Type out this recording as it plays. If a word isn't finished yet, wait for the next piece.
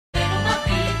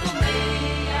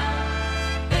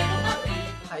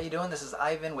you doing? This is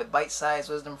Ivan with Bite Size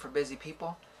Wisdom for Busy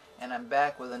People, and I'm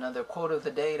back with another quote of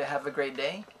the day to have a great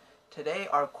day. Today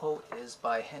our quote is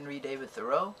by Henry David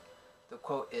Thoreau. The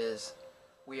quote is,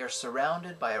 "We are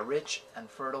surrounded by a rich and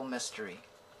fertile mystery.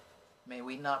 May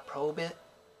we not probe it,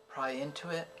 pry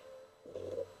into it,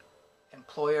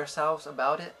 employ ourselves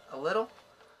about it a little?"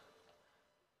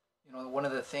 You know, one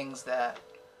of the things that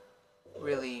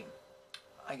really,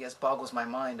 I guess, boggles my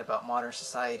mind about modern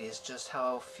society is just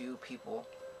how few people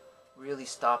really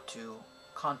stop to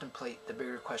contemplate the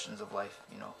bigger questions of life.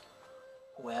 You know,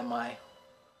 who am I?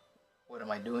 What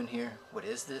am I doing here? What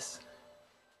is this?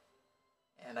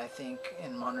 And I think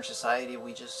in modern society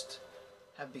we just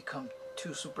have become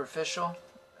too superficial,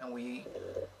 and we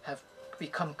have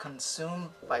become consumed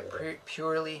by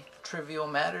purely trivial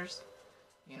matters.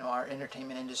 You know, our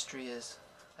entertainment industry is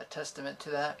a testament to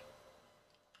that.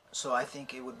 So I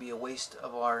think it would be a waste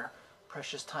of our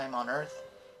precious time on earth.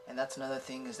 And that's another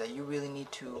thing, is that you really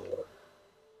need to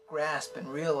grasp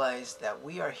and realize that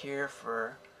we are here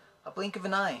for a blink of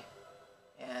an eye.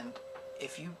 And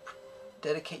if you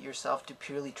dedicate yourself to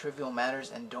purely trivial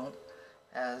matters and don't,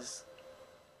 as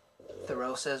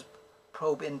Thoreau says,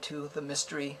 probe into the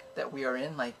mystery that we are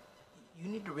in, like, you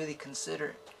need to really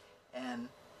consider and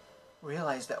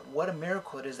realize that what a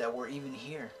miracle it is that we're even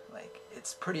here. Like,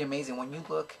 it's pretty amazing when you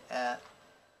look at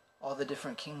all the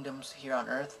different kingdoms here on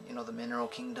earth. You know, the mineral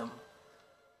kingdom,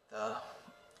 the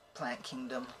plant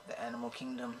kingdom, the animal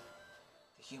kingdom,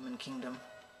 the human kingdom.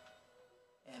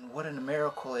 And what a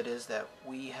miracle it is that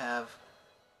we have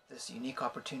this unique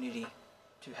opportunity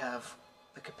to have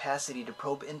the capacity to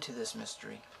probe into this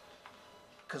mystery,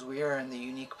 because we are in the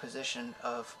unique position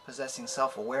of possessing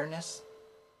self-awareness.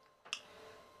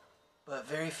 But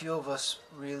very few of us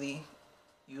really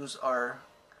use our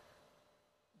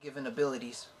given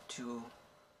abilities to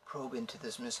probe into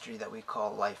this mystery that we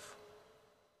call life.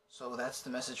 So that's the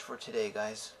message for today,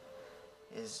 guys,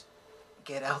 is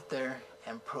get out there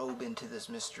and probe into this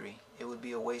mystery. It would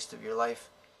be a waste of your life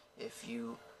if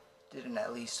you didn't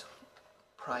at least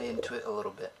pry into it a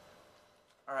little bit.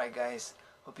 Alright guys,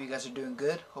 hope you guys are doing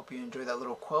good. Hope you enjoyed that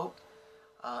little quote.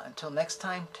 Until next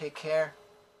time, take care.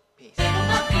 Peace.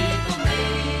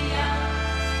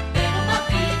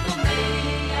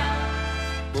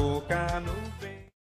 Boca no vento.